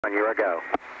On your go.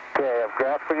 Okay, I'm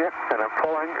grasping it and I'm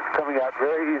pulling. It's coming out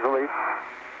very easily.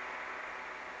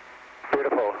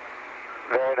 Beautiful.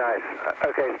 Very nice.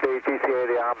 Okay, Steve, GCA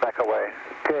the arm back away.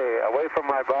 Okay, away from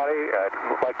my body.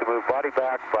 I'd like to move body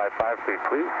back by 5 feet,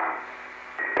 please.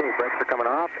 Okay, brakes are coming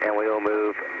off, and we will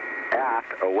move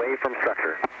aft away from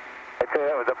structure. I'd say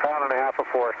that was 1.5 pounds of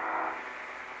force.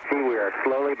 See, we are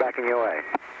slowly backing you away.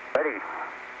 Ready.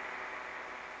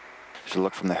 As you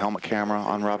look from the helmet camera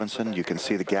on Robinson, you can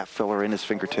see the gap filler in his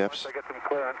fingertips. I get some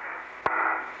clearance.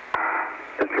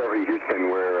 Discovery Houston,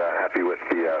 we're happy with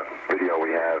the video we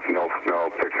have. No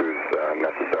pictures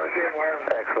necessary.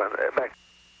 Excellent. Back.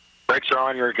 Brakes are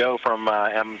on your go from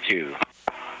M2.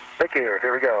 Thank you.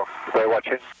 Here we go. Everybody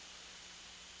watching.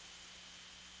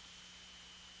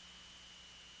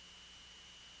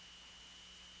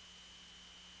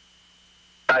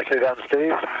 Nicely done,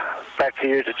 Steve. Back to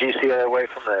you to GCA away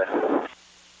from there.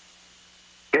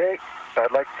 Okay,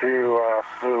 I'd like to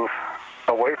move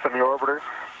away from the orbiter,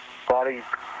 body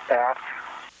aft,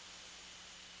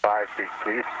 5 feet,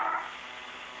 please.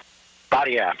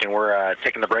 Body aft, and we're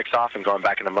taking the brakes off and going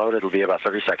back into mode. It'll be about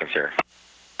 30 seconds here.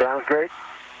 Sounds great.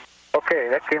 Okay,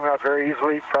 that came out very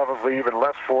easily, probably even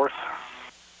less force.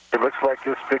 It looks like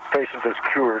this big patient is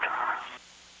cured.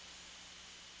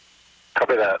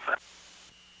 Copy that.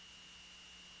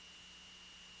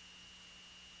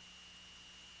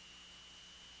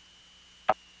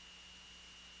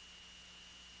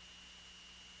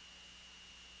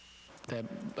 That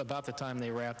about the time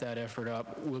they wrap that effort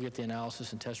up, we'll get the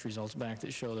analysis and test results back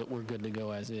that show that we're good to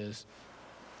go as is.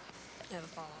 You have a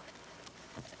follow-up.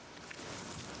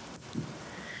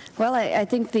 Well, I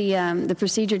think the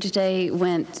procedure today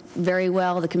went very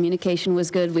well. The communication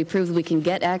was good. We proved we can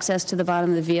get access to the bottom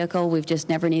of the vehicle. We've just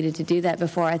never needed to do that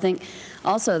before. I think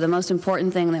also the most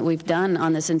important thing that we've done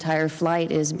on this entire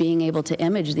flight is being able to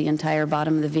image the entire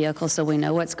bottom of the vehicle so we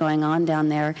know what's going on down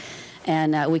there.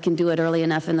 And we can do it early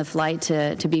enough in the flight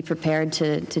to be prepared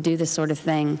to do this sort of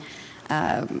thing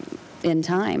in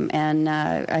time. And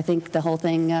I think the whole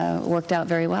thing worked out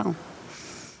very well.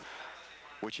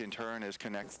 Which in turn is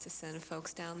connected To send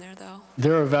folks down there, though.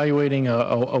 They're evaluating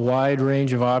a wide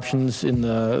range of options in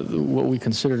what we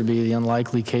consider to be the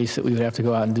unlikely case that we would have to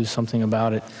go out and do something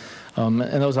about it. And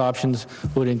those options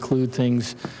would include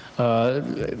things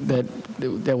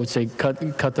that would say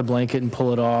cut the blanket and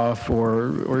pull it off,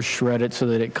 or shred it so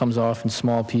that it comes off in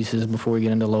small pieces before we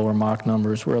get into lower Mach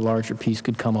numbers, where a larger piece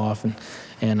could come off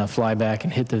and fly back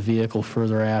and hit the vehicle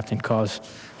further aft and cause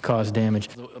damage.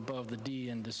 Above the D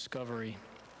in Discovery.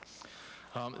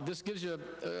 This gives you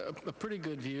a pretty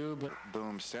good view, but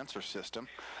boom sensor system,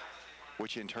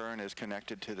 which in turn is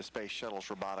connected to the space shuttle's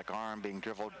robotic arm being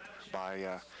driven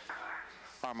by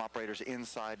arm operators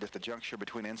inside at the juncture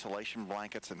between insulation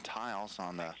blankets and tiles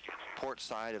on the port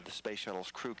side of the space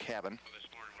shuttle's crew cabin.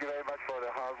 Thank you very much for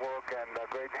the hard work and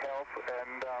great help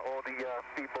and all the